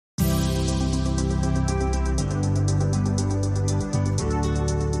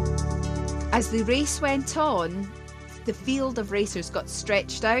as the race went on, the field of racers got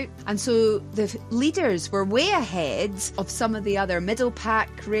stretched out, and so the leaders were way ahead of some of the other middle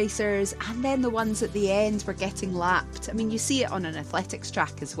pack racers, and then the ones at the end were getting lapped. I mean, you see it on an athletics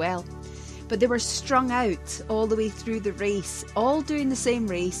track as well. But they were strung out all the way through the race, all doing the same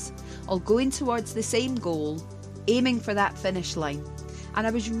race, all going towards the same goal, aiming for that finish line. And I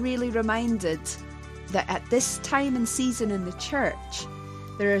was really reminded that at this time and season in the church,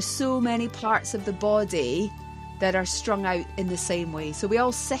 there are so many parts of the body that are strung out in the same way. So we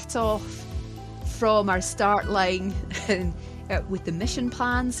all set off from our start line with the mission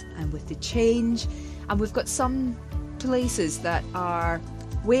plans and with the change. And we've got some places that are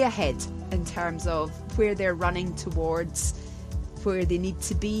way ahead in terms of where they're running towards, where they need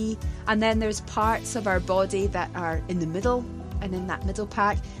to be. And then there's parts of our body that are in the middle and in that middle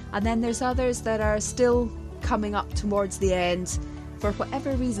pack. And then there's others that are still coming up towards the end for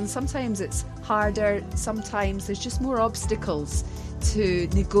whatever reason. Sometimes it's harder, sometimes there's just more obstacles to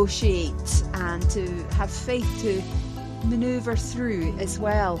negotiate and to have faith to manoeuvre through as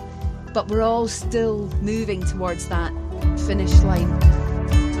well. But we're all still moving towards that finish line.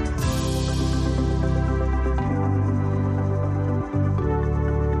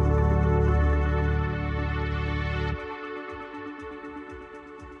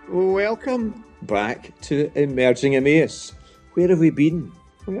 Welcome back to Emerging Emmaus. Where have we been?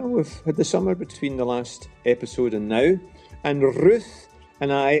 Well, we've had the summer between the last episode and now, and Ruth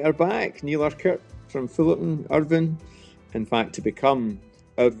and I are back. Neil Urquhart from Fullerton, Irvine, in fact, to become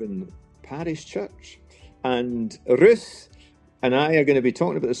Irvine Parish Church. And Ruth and I are going to be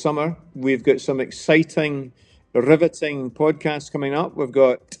talking about the summer. We've got some exciting, riveting podcasts coming up. We've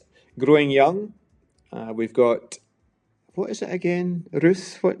got Growing Young. We've got... What is it again,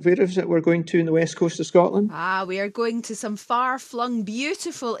 Ruth? Where is it we're going to in the west coast of Scotland? We are going to some far-flung,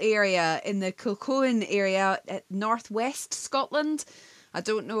 beautiful area in the Kilcoen area at northwest Scotland. I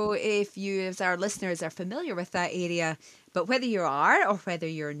don't know if you, as our listeners, are familiar with that area, but whether you are or whether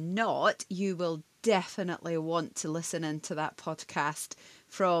you're not, you will definitely want to listen into that podcast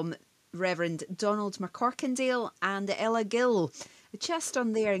from Reverend Donald McCorkindale and Ella Gill, just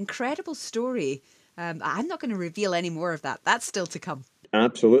on their incredible story. I'm not going to reveal any more of that. That's still to come.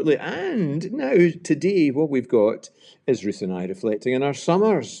 Absolutely. And now, today, what we've got is Ruth and I reflecting on our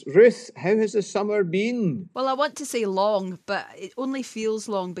summers. Ruth, how has the summer been? Well, I want to say long, but it only feels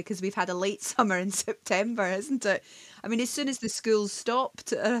long because we've had a late summer in September, isn't it? I mean, as soon as the schools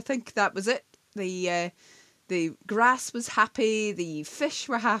stopped, I think that was it. The grass was happy, the fish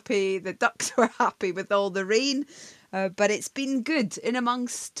were happy, the ducks were happy with all the rain. But it's been good in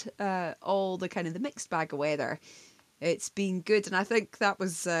amongst all the kind of the mixed bag of weather. It's been good. And I think that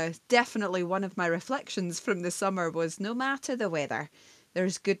was definitely one of my reflections from the summer was no matter the weather,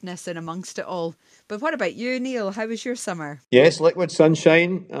 there's goodness in amongst it all. But what about you, Neil? How was your summer? Yes, liquid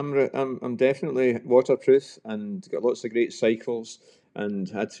sunshine. I'm definitely waterproof and got lots of great cycles and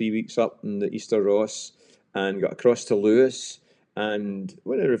had 3 weeks up in the Easter Ross and got across to Lewis. And I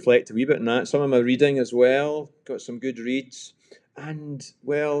want to reflect a wee bit on that. Some of my reading as well, got some good reads. And,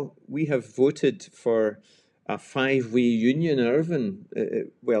 well, we have voted for a 5-way union in Irvine.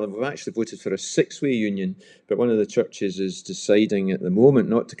 Well, we've actually voted for a 6-way union, but one of the churches is deciding at the moment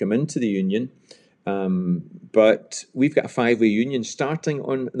not to come into the union. But we've got a 5-way union starting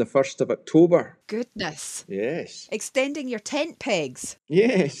on the 1st of October. Goodness. Yes. Extending your tent pegs.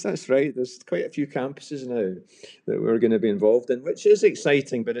 Yes, that's right. There's quite a few campuses now that we're going to be involved in, which is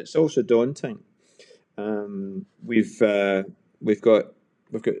exciting, but it's also daunting. We've got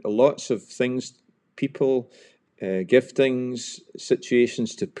lots of things, people, giftings,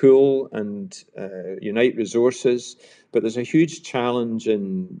 situations to pool and unite resources, but there's a huge challenge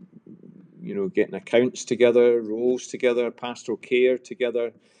in getting accounts together, roles together, pastoral care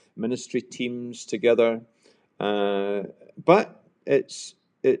together, ministry teams together. But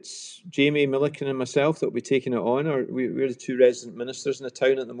it's Jamie Milliken and myself that will be taking it on. We're the 2 resident ministers in the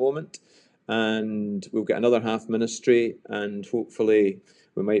town at the moment, and we'll get another half ministry, and hopefully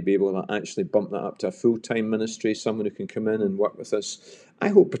we might be able to actually bump that up to a full-time ministry, someone who can come in and work with us. I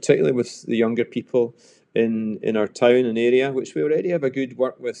hope particularly with the younger people in our town and area, which we already have a good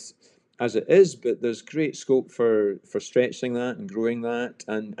work with as it is, but there's great scope for stretching that and growing that,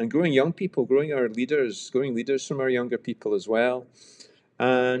 and growing young people, growing leaders from our younger people as well.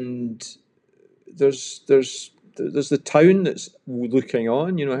 And there's the town that's looking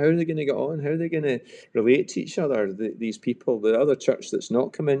on. How are they going to get on? How are they going to relate to each other? These people, the other church that's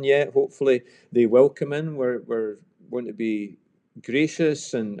not come in yet, hopefully they will come in. We're going to be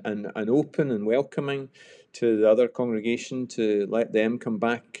gracious and open and welcoming to the other congregation to let them come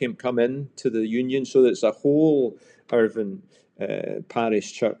in to the union, so that it's a whole Irvine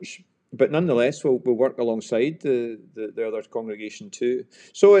parish church. But nonetheless, we'll work alongside the other congregation too.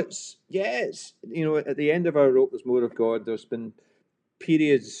 So it's at the end of our rope, there's more of God. There's been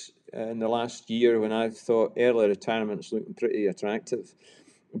periods in the last year when I've thought early retirement's looking pretty attractive,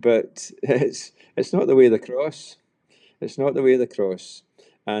 but it's not the way of the cross. It's not the way of the cross.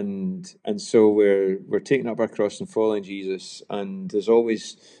 And so we're taking up our cross and following Jesus, and there's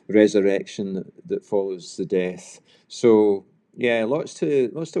always resurrection that follows the death. So yeah, lots to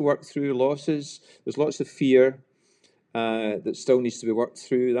work through, losses. There's lots of fear that still needs to be worked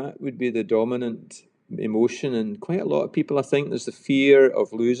through. That would be the dominant emotion, and quite a lot of people, I think, there's the fear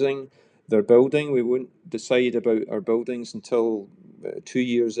of losing their building. We won't decide about our buildings until 2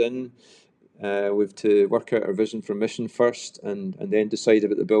 years in. We've to work out our vision for mission first, and then decide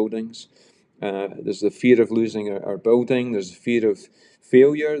about the buildings. There's the fear of losing our building. There's the fear of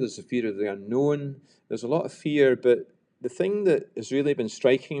failure. There's the fear of the unknown. There's a lot of fear, but the thing that has really been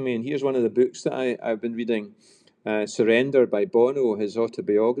striking me, and here's one of the books that I've been reading, Surrender by Bono, his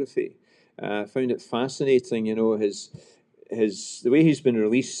autobiography. I found it fascinating, the way he's been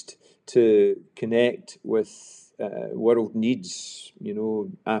released to connect with world needs,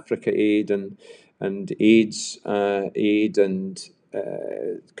 Africa aid and AIDS aid, and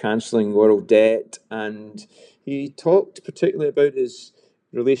cancelling world debt. And he talked particularly about his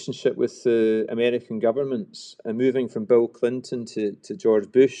relationship with the American governments, moving from Bill Clinton to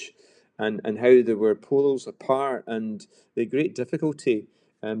George Bush, and how they were poles apart, and the great difficulty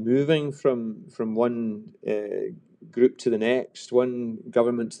moving from one group to the next, one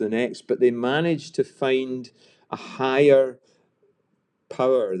government to the next, but they managed to find a higher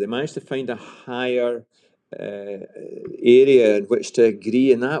power. They managed to find a higher area in which to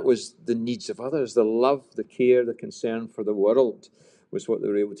agree, and that was the needs of others, the love, the care, the concern for the world was what they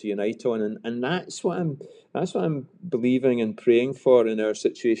were able to unite on, and that's what I'm believing and praying for in our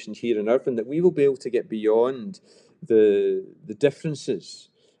situation here in Irvine, that we will be able to get beyond the differences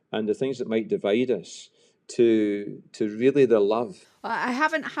and the things that might divide us to really the love. I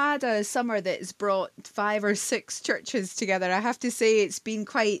haven't had a summer that's brought 5 or 6 churches together. I have to say it's been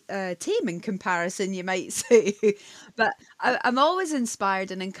quite tame in comparison, you might say. But I'm always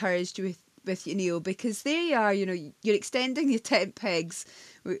inspired and encouraged with you, Neil, because there you are, you're extending your tent pegs,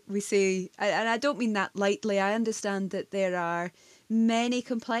 we say, and I don't mean that lightly. I understand that there are many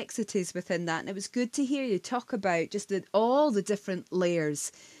complexities within that, and it was good to hear you talk about just all the different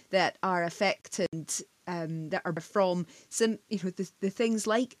layers that are affected, that are from some, the things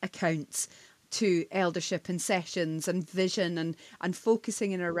like accounts to eldership and sessions and vision, and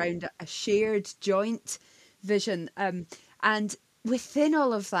focusing in around a shared joint vision. And within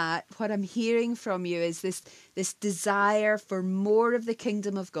all of that, what I'm hearing from you is this desire for more of the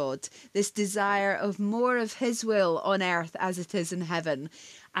kingdom of God, this desire of more of his will on earth as it is in heaven.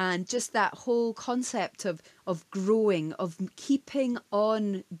 And just that whole concept of growing, of keeping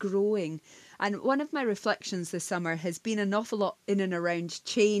on growing. And one of my reflections this summer has been an awful lot in and around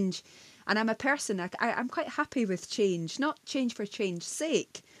change. And I'm a person, I'm quite happy with change, not change for change's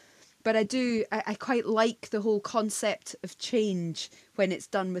sake. But I quite like the whole concept of change when it's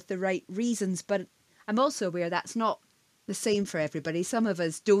done with the right reasons. But I'm also aware that's not the same for everybody. Some of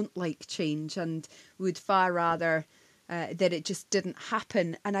us don't like change and would far rather that it just didn't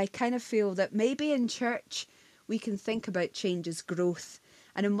happen. And I kind of feel that maybe in church we can think about change as growth.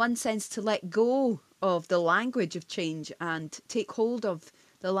 And in one sense, to let go of the language of change and take hold of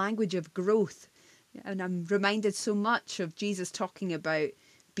the language of growth. And I'm reminded so much of Jesus talking about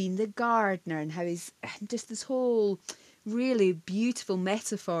being the gardener, and how he's just this whole really beautiful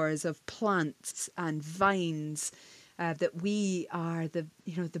metaphors of plants and vines, that we are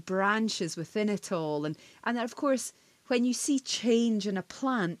the branches within it all, and that, of course, when you see change in a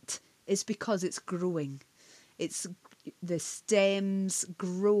plant, it's because it's growing. It's the stems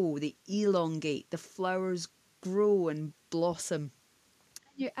grow, they elongate, the flowers grow and blossom.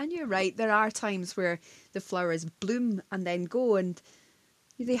 And you're right, there are times where the flowers bloom and then go, and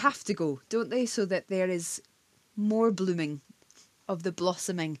they have to go, don't they? So that there is more blooming of the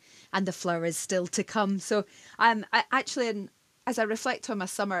blossoming and the flowers still to come. So I actually, as I reflect on my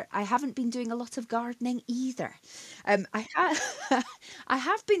summer, I haven't been doing a lot of gardening either. I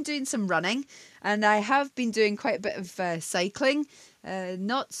have been doing some running, and I have been doing quite a bit of cycling.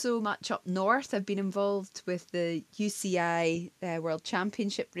 Not so much up north. I've been involved with the UCI World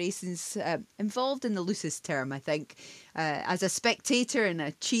Championship races, involved in the loosest term, I think, as a spectator and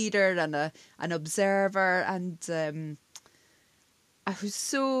a cheater and an observer. And I was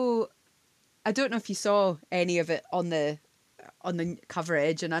so I don't know if you saw any of it on the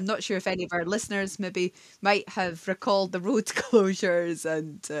coverage, and I'm not sure if any of our listeners maybe might have recalled the road closures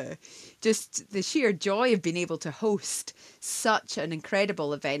and just the sheer joy of being able to host such an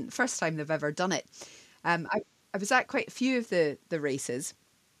incredible event. First time they've ever done it. I was at quite a few of the races,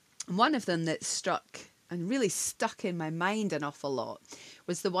 and one of them that struck and really stuck in my mind an awful lot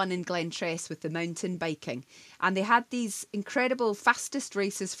was the one in Glentress with the mountain biking. And they had these incredible fastest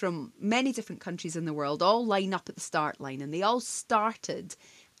races from many different countries in the world all line up at the start line, and they all started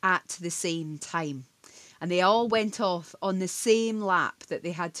at the same time. And they all went off on the same lap that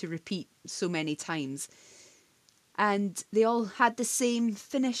they had to repeat so many times. And they all had the same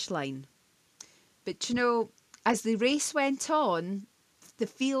finish line. But you know, as the race went on, the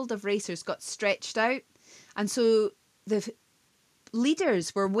field of racers got stretched out. And so the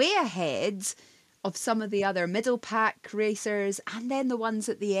leaders were way ahead of some of the other middle pack racers. And then the ones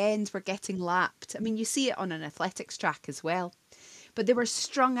at the end were getting lapped. I mean, you see it on an athletics track as well. But they were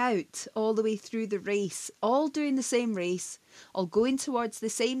strung out all the way through the race, all doing the same race, all going towards the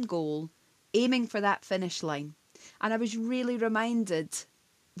same goal, aiming for that finish line. And I was really reminded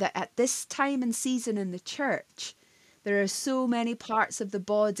that at this time and season in the church, there are so many parts of the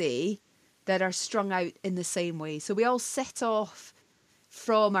body that are strung out in the same way. So we all set off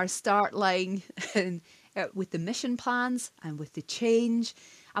from our start line and, with the mission plans and with the change.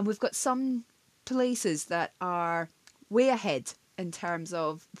 And we've got some places that are way ahead in terms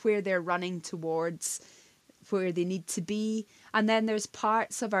of where they're running towards, where they need to be. And then there's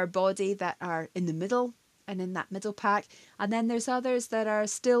parts of our body that are in the middle and in that middle pack. And then there's others that are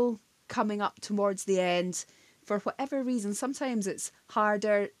still coming up towards the end for whatever reason. Sometimes it's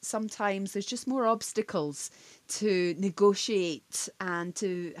harder, sometimes there's just more obstacles to negotiate and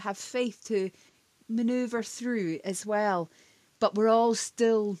to have faith to maneuver through as well. But we're all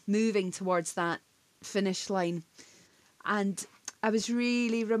still moving towards that finish line. And I was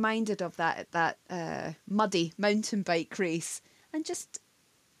really reminded of that at that muddy mountain bike race. And just,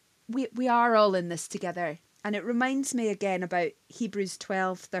 we are all in this together. And it reminds me again about Hebrews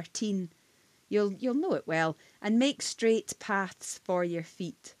 12:13. You'll know it well. And make straight paths for your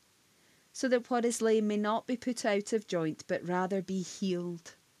feet, so that what is lame may not be put out of joint, but rather be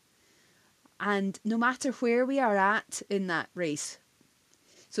healed. And no matter where we are at in that race,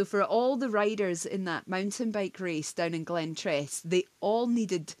 so for all the riders in that mountain bike race down in Glentress, they all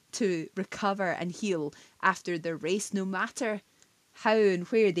needed to recover and heal after their race, no matter how and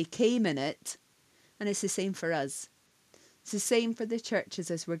where they came in it. And it's the same for us. It's the same for the churches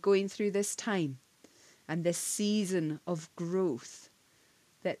as we're going through this time and this season of growth,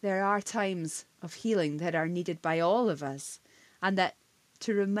 that there are times of healing that are needed by all of us, and that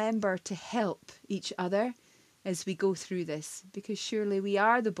to remember to help each other as we go through this, because surely we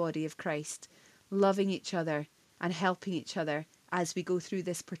are the body of Christ, loving each other and helping each other as we go through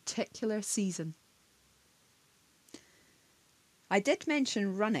this particular season. I did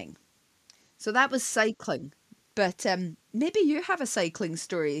mention running, so that was cycling, but maybe you have a cycling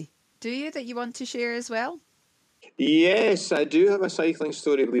story, do you, that you want to share as well? Yes, I do have a cycling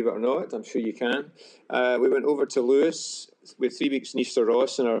story, believe it or not. I'm sure you can. We went over to Lewis with 3 weeks in Easter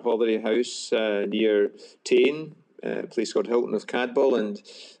Ross in our holiday house near Tain, a place called Hilton of Cadboll, and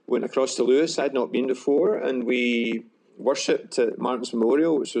went across to Lewis. I'd not been before, and we worshipped at Martin's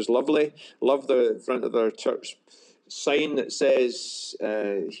Memorial, which was lovely. Loved the front of our church sign that says,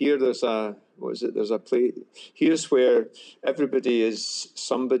 here there's a, what is it, there's a place, here's where everybody is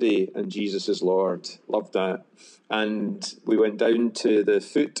somebody and Jesus is Lord. Loved that. And we went down to the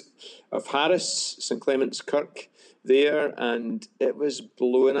foot of Harris, St Clement's Kirk there, and it was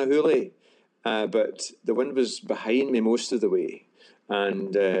blowing a hoolie. But the wind was behind me most of the way.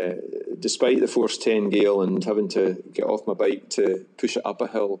 And despite the force 10 gale and having to get off my bike to push it up a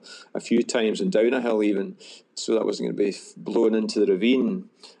hill a few times and down a hill even, so that wasn't going to be blown into the ravine,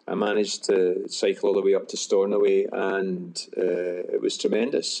 I managed to cycle all the way up to Stornoway, and it was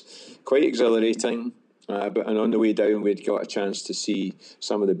tremendous. Quite exhilarating. And on the way down, we'd got a chance to see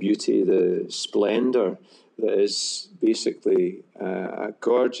some of the beauty, the splendour that is basically a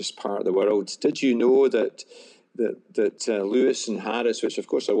gorgeous part of the world. Did you know that Lewis and Harris, which of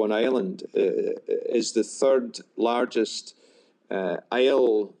course are one island, is the third largest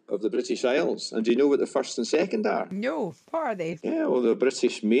isle of the British Isles? And do you know what the first and second are? No, what are they? Yeah, well, the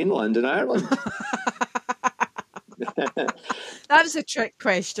British mainland and Ireland. That was a trick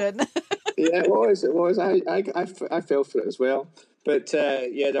question. Yeah, it was. I fell for it as well. But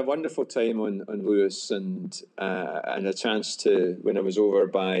yeah, had a wonderful time on Lewis, and a chance to, when I was over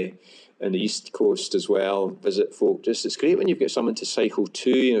by in the East Coast as well, visit folk. Just it's great when you've got someone to cycle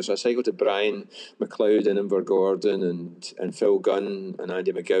to. So I cycled to Brian McLeod in Invergordon, and Phil Gunn and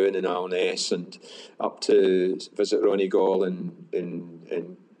Andy McGowan in Alness, and up to visit Ronnie Gall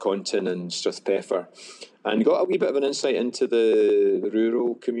in Contin and Strathpeffer, and got a wee bit of an insight into the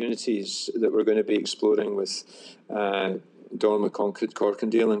rural communities that we're going to be exploring with Donald McConcord,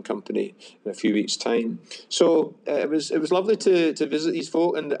 Corkindale and Company in a few weeks' time. So it was lovely to visit these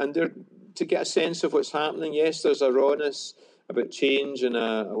folk and to get a sense of what's happening. Yes, there's a rawness about change and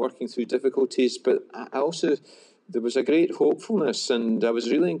working through difficulties, but I also, there was a great hopefulness, and I was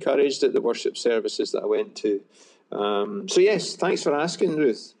really encouraged at the worship services that I went to. So yes, thanks for asking,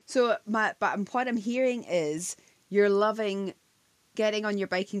 Ruth. So what I'm hearing is you're loving getting on your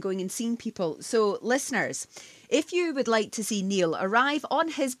bike and going and seeing people. So listeners, if you would like to see Neil arrive on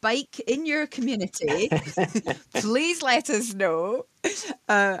his bike in your community, please let us know.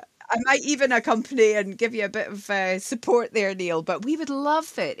 I might even accompany and give you a bit of support there, Neil, but we would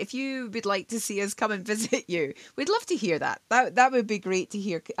love it. If you would like to see us come and visit you, we'd love to hear that. That would be great to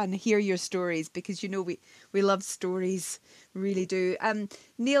hear, and hear your stories, because we love stories, really do.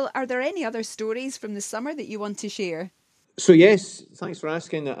 Neil, are there any other stories from the summer that you want to share? So yes, thanks for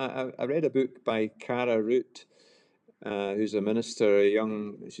asking. I read a book by Cara Root, who's a minister,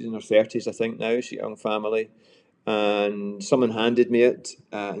 she's in her 30s, I think now, she's a young family. And someone handed me it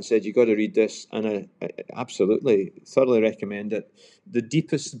and said, "You got to read this." And I absolutely, thoroughly recommend it. The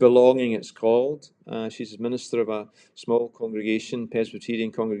Deepest Belonging, it's called. She's a minister of a small congregation,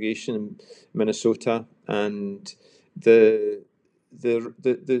 Presbyterian congregation in Minnesota. And the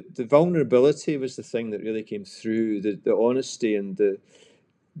the vulnerability was the thing that really came through, the honesty and the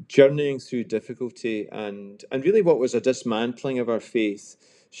journeying through difficulty, and really what was a dismantling of our faith.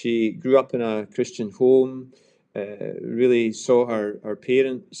 She grew up in a Christian home, really saw her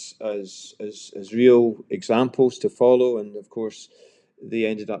parents as real examples to follow, and of course they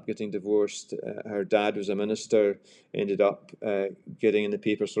ended up getting divorced. Her dad was a minister, ended up getting in the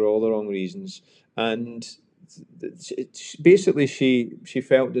papers for all the wrong reasons, and basically she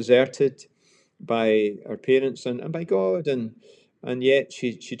felt deserted by her parents and by God, and yet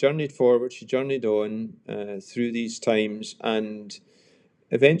she journeyed forward, she journeyed on through these times, and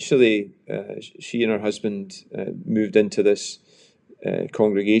eventually she and her husband moved into this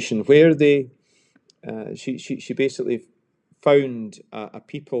congregation where she basically found a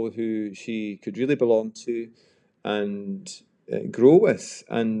people who she could really belong to and grow with.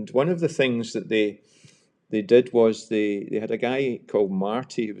 And one of the things that they did was they had a guy called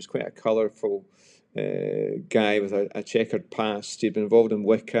Marty, who was quite a colourful guy with a checkered past. He'd been involved in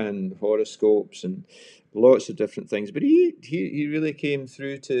Wicca and horoscopes and lots of different things. But he really came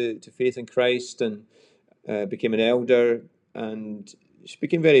through to faith in Christ and became an elder. And she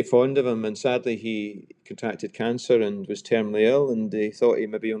became very fond of him. And sadly, he contracted cancer and was terminally ill. And they thought he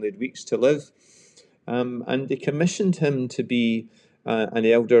maybe only had weeks to live. And they commissioned him to be an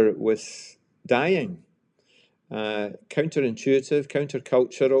elder with dying. Counterintuitive,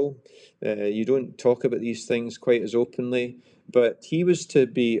 countercultural. You don't talk about these things quite as openly, but he was to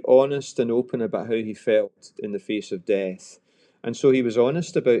be honest and open about how he felt in the face of death. And so he was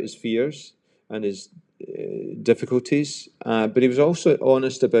honest about his fears and his difficulties, but he was also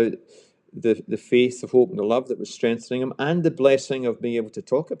honest about the faith, the hope, and the love that was strengthening him, and the blessing of being able to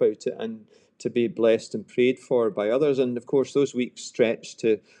talk about it and to be blessed and prayed for by others. And of course, those weeks stretched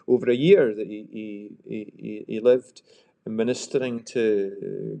to over a year that he lived ministering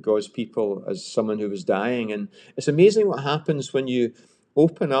to God's people as someone who was dying. And it's amazing what happens when you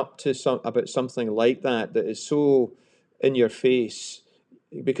open up to about something like that is so in your face,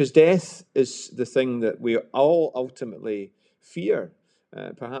 because death is the thing that we all ultimately fear.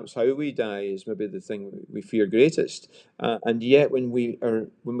 Perhaps how we die is maybe the thing we fear greatest, and yet when we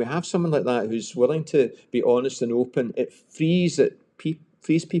have someone like that who's willing to be honest and open, it frees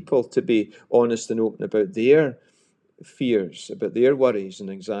people to be honest and open about their fears, about their worries and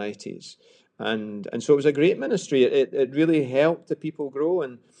anxieties, and so it was a great ministry. It really helped the people grow,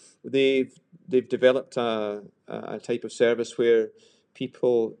 and they've developed a type of service where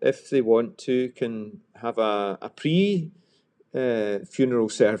people, if they want to, can have a pre funeral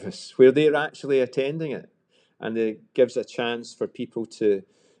service where they're actually attending it, and it gives a chance for people to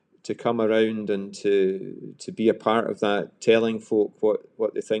come around and to be a part of that, telling folk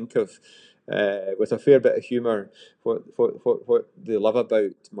what they think of, with a fair bit of humour, what they love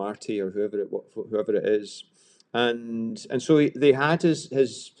about Marty or whoever it is, and so they had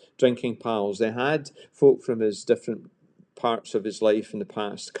his drinking pals, they had folk from his different parts of his life in the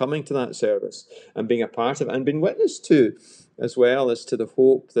past, coming to that service and being a part of it and being witness to, as well as to the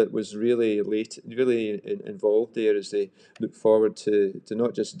hope that was really involved there as they look forward to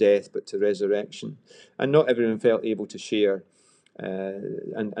not just death but to resurrection. And not everyone felt able to share,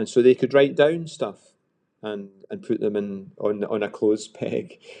 and so they could write down stuff and put them on a clothes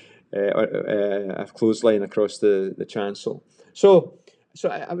peg, a clothesline across the chancel. So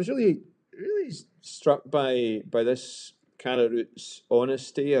I was really struck by this Cara Root's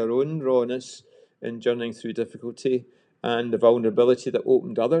honesty, her own rawness in journeying through difficulty, and the vulnerability that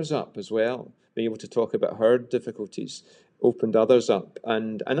opened others up as well. Being able to talk about her difficulties opened others up,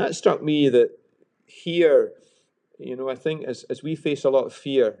 and that struck me that here, I think as we face a lot of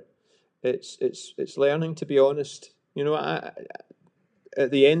fear, it's learning to be honest. At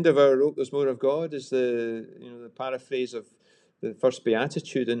the end of our rope, there's more of God is the paraphrase of the first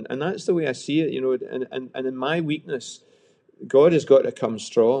beatitude, and that's the way I see it. And in my weakness, God has got to come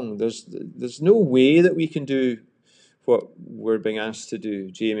strong. There's no way that we can do what we're being asked to do,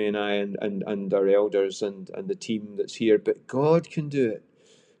 Jamie and I, and our elders and the team that's here, but God can do it.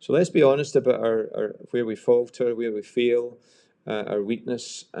 So let's be honest about our where we falter, where we fail, our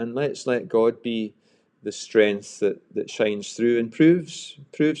weakness, and let's let God be the strength that shines through and proves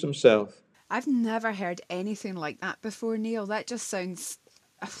himself. I've never heard anything like that before, Neil. That just sounds...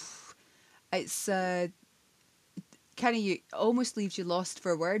 It's kind of, you almost leaves you lost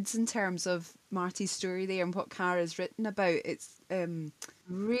for words in terms of Marty's story there and what Cara's written about. It's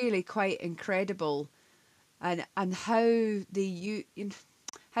really quite incredible, and how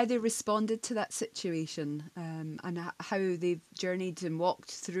how they responded to that situation, and how they've journeyed and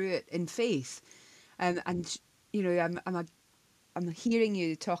walked through it in faith. And I'm hearing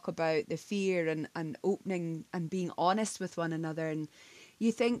you talk about the fear and opening and being honest with one another, and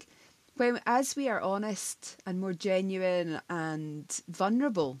you think, as we are honest and more genuine and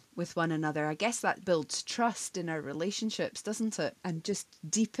vulnerable with one another, I guess that builds trust in our relationships, doesn't it? And just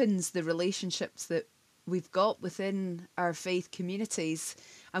deepens the relationships that we've got within our faith communities.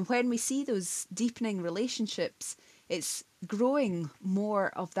 And when we see those deepening relationships, it's growing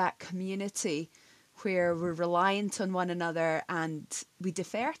more of that community where we're reliant on one another and we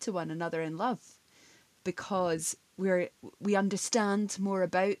defer to one another in love, because we understand more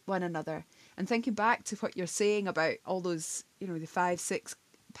about one another. And thinking back to what you're saying about all those, the 5-6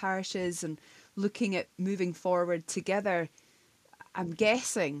 parishes and looking at moving forward together, I'm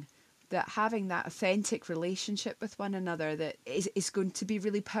guessing that having that authentic relationship with one another that is going to be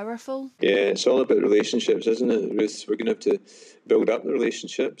really powerful. Yeah, it's all about relationships, isn't it, Ruth? We're going to have to build up the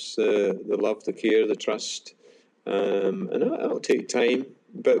relationships, the love, the care, the trust, and that'll take time.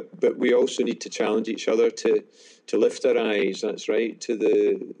 But we also need to challenge each other to lift our eyes. That's right, to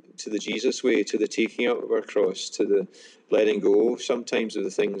the Jesus way, to the taking up of our cross, to the letting go sometimes of the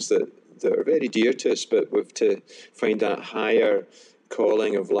things that are very dear to us, but we've to find that higher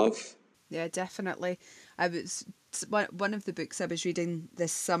calling of love. Yeah, definitely. One of the books I was reading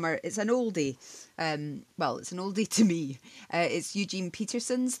this summer. It's an oldie. It's an oldie to me. It's Eugene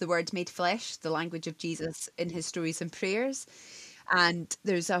Peterson's The Word Made Flesh, The Language of Jesus in His Stories and Prayers. And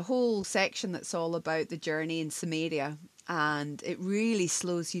there's a whole section that's all about the journey in Samaria. And it really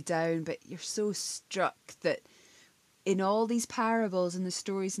slows you down, but you're so struck that in all these parables and the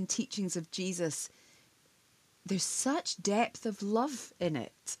stories and teachings of Jesus, there's such depth of love in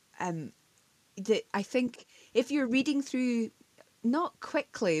it. That I think if you're reading through, not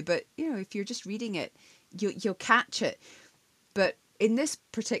quickly, but if you're just reading it, you'll catch it. But in this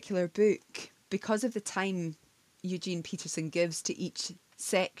particular book, because of the time Eugene Peterson gives to each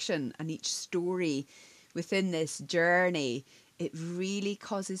section and each story within this journey, it really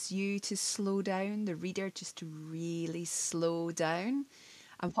causes you to slow down, the reader just to really slow down.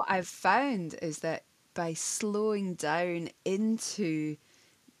 And what I've found is that by slowing down into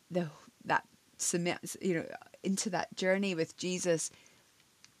into that journey with Jesus,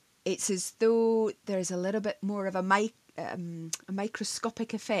 it's as though there's a little bit more of a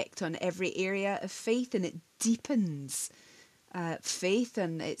microscopic effect on every area of faith, and it deepens faith,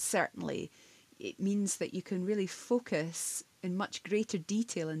 and it means that you can really focus in much greater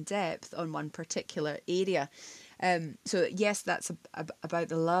detail and depth on one particular area. So yes, that's about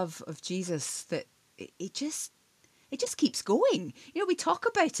the love of Jesus, that it just keeps going. We talk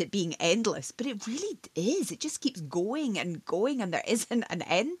about it being endless, but it really is. It just keeps going and going, and there isn't an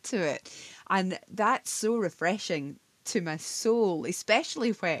end to it. And that's so refreshing to my soul,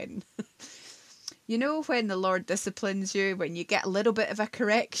 especially when, when the Lord disciplines you, when you get a little bit of a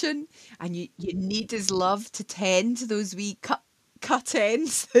correction and you need His love to tend to those wee cut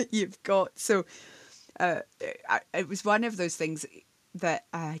ends that you've got. So it was one of those things that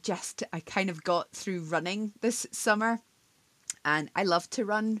I kind of got through running this summer. And I love to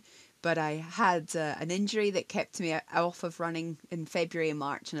run, but I had an injury that kept me off of running in February and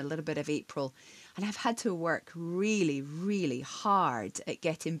March and a little bit of April. And I've had to work really, really hard at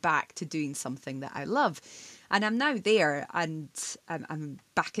getting back to doing something that I love. And I'm now there, and I'm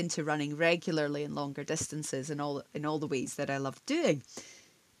back into running regularly in longer distances and in all the ways that I love doing.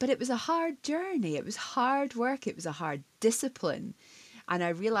 But it was a hard journey. It was hard work. It was a hard discipline. And I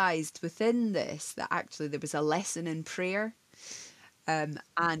realised within this that actually there was a lesson in prayer. And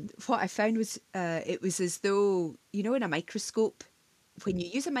what I found was it was as though, in a microscope, when you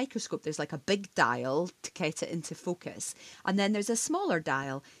use a microscope, there's like a big dial to get it into focus. And then there's a smaller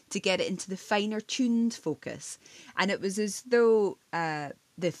dial to get it into the finer tuned focus. And it was as though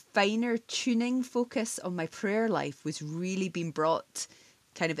the finer tuning focus on my prayer life was really being brought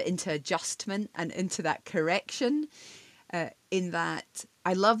kind of into adjustment and into that correction, in that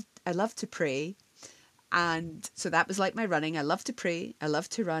I love to pray. And so that was like my running. I love to pray. I love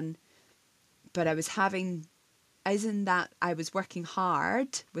to run. But I was working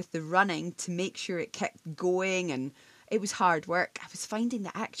hard with the running to make sure it kept going. And it was hard work. I was finding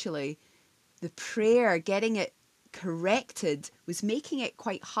that actually the prayer, getting it corrected, was making it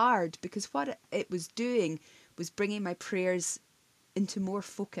quite hard, because what it was doing was bringing my prayers into more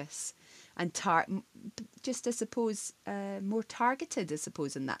focus and just, I suppose, more targeted, I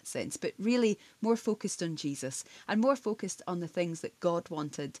suppose, in that sense, but really more focused on Jesus and more focused on the things that God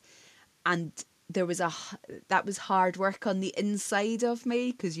wanted. And that was hard work on the inside of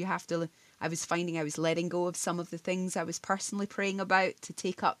me, because I was finding I was letting go of some of the things I was personally praying about to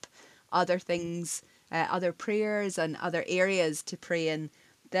take up other things, other prayers and other areas to pray in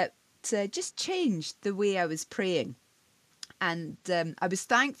that just changed the way I was praying. And I was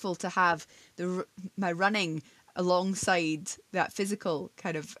thankful to have my running alongside that physical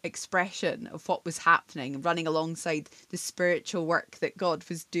kind of expression of what was happening, running alongside the spiritual work that God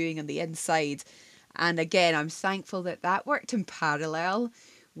was doing on the inside. And again, I'm thankful that worked in parallel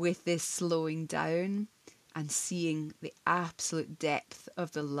with this slowing down and seeing the absolute depth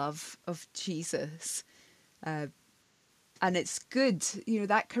of the love of Jesus. And it's good,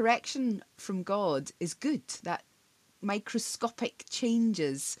 that correction from God is good. That microscopic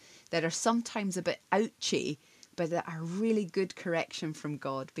changes that are sometimes a bit ouchy, but that are really good correction from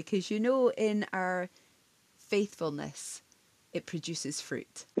God, because in our faithfulness it produces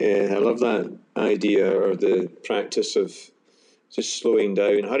fruit. Yeah, I love that idea, or the practice of just slowing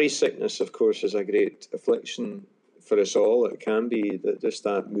down. Hurry sickness, of course, is a great affliction for us all. It can be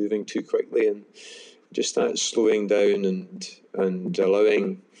that moving too quickly, and just that slowing down and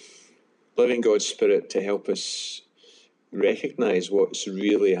allowing God's Spirit to help us recognise what's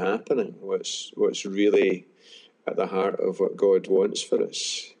really happening, what's really at the heart of what God wants for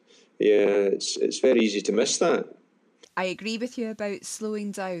us. Yeah, it's very easy to miss that. I agree with you about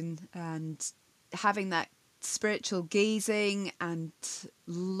slowing down and having that spiritual gazing and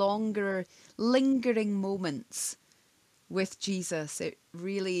longer, lingering moments with Jesus. It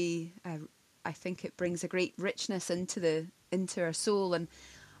really, I think it brings a great richness into our soul. And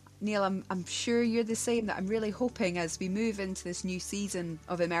Neil, I'm sure you're the same, that I'm really hoping as we move into this new season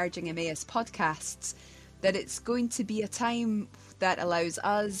of Emerging Emmaus podcasts, that it's going to be a time that allows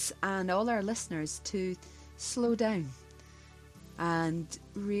us and all our listeners to slow down and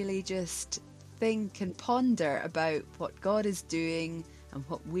really just think and ponder about what God is doing and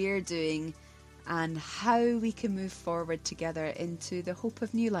what we're doing and how we can move forward together into the hope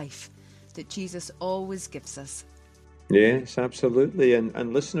of new life that Jesus always gives us. Yes, absolutely.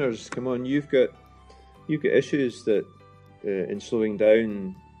 And listeners, come on, you've got issues that in slowing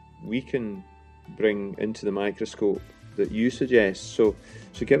down we can bring into the microscope that you suggest. So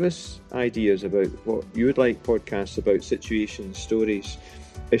give us ideas about what you would like podcasts about, situations, stories,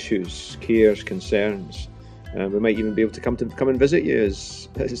 issues, cares, concerns. We might even be able to come and visit you, as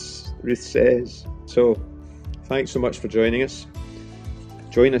Ruth says. So thanks so much for joining us.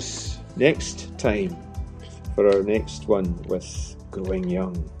 Join us next time for our next one with Growing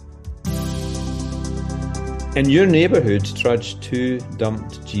Young. In your neighbourhood trudged two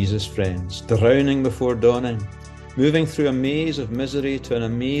dumped Jesus friends, drowning before dawning, moving through a maze of misery to an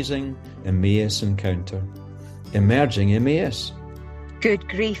amazing Emmaus encounter. Emerging Emmaus. Good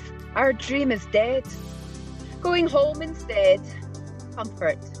grief, our dream is dead. Going home instead,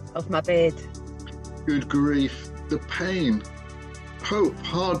 comfort of my bed. Good grief, the pain. Hope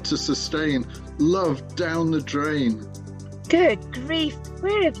hard to sustain, love down the drain. Good grief,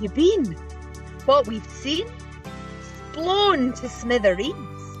 where have you been? What we've seen, blown to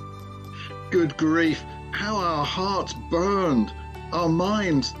smithereens. Good grief, how our hearts burned, our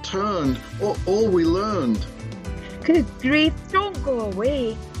minds turned, all we learned. Good grief, don't go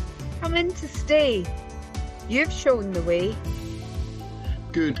away. Come in to stay. You've shown the way.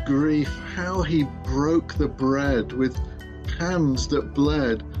 Good grief, how he broke the bread with hands that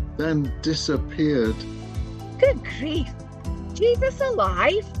bled, then disappeared. Good grief, Jesus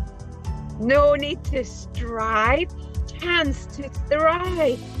alive? No need to strive, chance to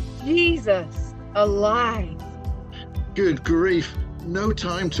thrive. Jesus alive. Good grief, no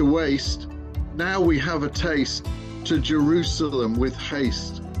time to waste. Now we have a taste. To Jerusalem with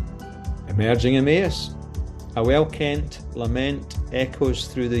haste. Emerging Emmaus, a well-kent lament echoes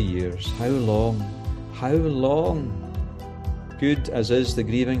through the years. How long? How long? Good as is the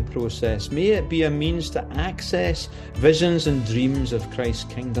grieving process, may it be a means to access visions and dreams of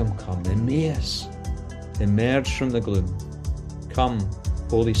Christ's kingdom come. Emmaus, emerge from the gloom. Come,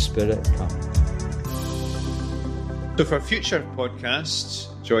 Holy Spirit, come. So for future podcasts,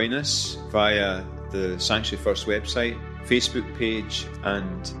 join us via the Sanctuary First website, Facebook page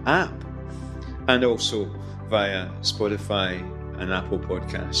and app, and also via Spotify and Apple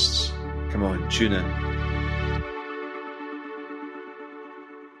Podcasts. Come on, tune in.